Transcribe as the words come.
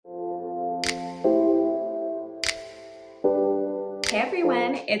Hey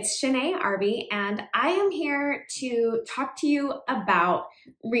everyone, it's Shanae Arby, and I am here to talk to you about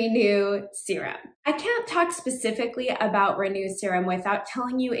Renew Serum. I can't talk specifically about Renew Serum without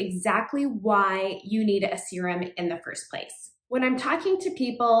telling you exactly why you need a serum in the first place. When I'm talking to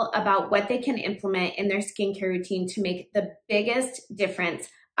people about what they can implement in their skincare routine to make the biggest difference,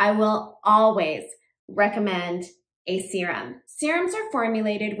 I will always recommend a serum. Serums are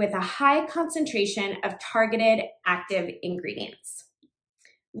formulated with a high concentration of targeted active ingredients.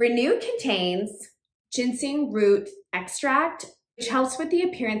 Renew contains ginseng root extract, which helps with the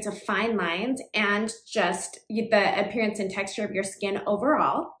appearance of fine lines and just the appearance and texture of your skin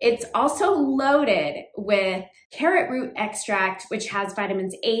overall. It's also loaded with carrot root extract, which has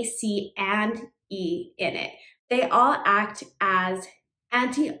vitamins A, C, and E in it. They all act as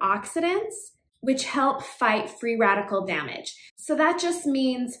antioxidants, which help fight free radical damage. So that just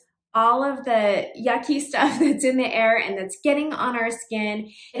means all of the yucky stuff that's in the air and that's getting on our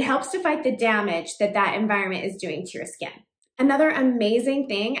skin, it helps to fight the damage that that environment is doing to your skin. Another amazing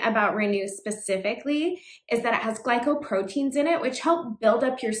thing about Renew specifically is that it has glycoproteins in it, which help build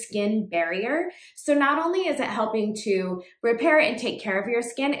up your skin barrier. So not only is it helping to repair and take care of your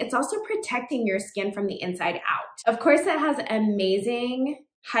skin, it's also protecting your skin from the inside out. Of course, it has amazing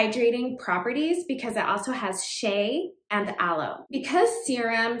hydrating properties because it also has shea and aloe. Because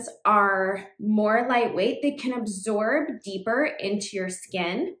serums are more lightweight, they can absorb deeper into your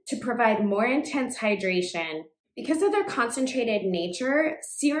skin to provide more intense hydration. Because of their concentrated nature,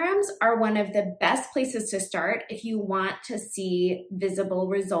 serums are one of the best places to start if you want to see visible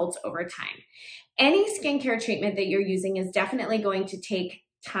results over time. Any skincare treatment that you're using is definitely going to take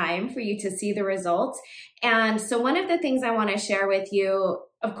time for you to see the results. And so one of the things I want to share with you,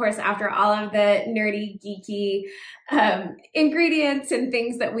 of course, after all of the nerdy, geeky ingredients and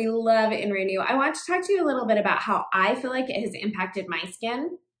things that we love in Renew, I want to talk to you a little bit about how I feel like it has impacted my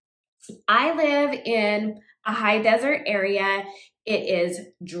skin. I live in a high desert area. It is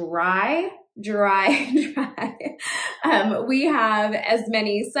dry. We have as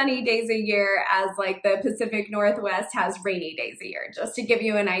many sunny days a year as like the Pacific Northwest has rainy days a year, just to give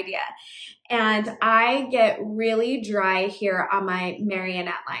you an idea. And I get really dry here on my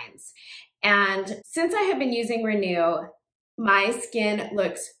marionette lines. And since I have been using Renew, my skin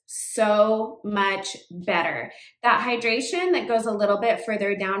looks so much better. That hydration that goes a little bit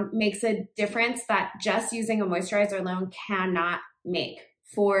further down makes a difference that just using a moisturizer alone cannot make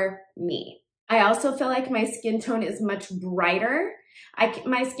for me. I also feel like my skin tone is much brighter.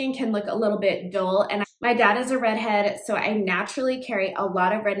 My skin can look a little bit dull, and my dad is a redhead, so I naturally carry a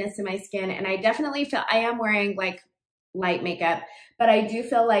lot of redness in my skin, and I definitely feel I am wearing like light makeup, but I do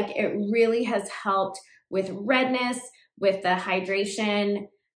feel like it really has helped with redness, with the hydration,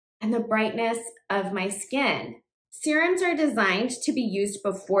 and the brightness of my skin. Serums are designed to be used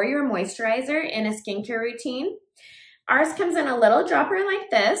before your moisturizer in a skincare routine. Ours comes in a little dropper like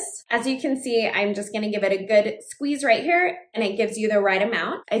this. As you can see, I'm just gonna give it a good squeeze right here, and it gives you the right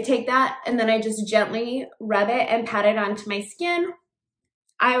amount. I take that and then I just gently rub it and pat it onto my skin.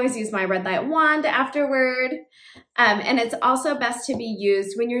 I always use my red light wand afterward. And it's also best to be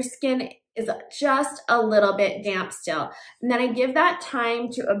used when your skin is just a little bit damp still. And then I give that time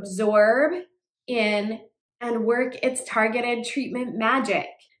to absorb in and work its targeted treatment magic.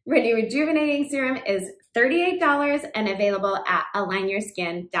 Renew Rejuvenating Serum is $38 and available at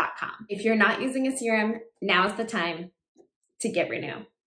alignyourskin.com. If you're not using a serum, now's the time to get Renew.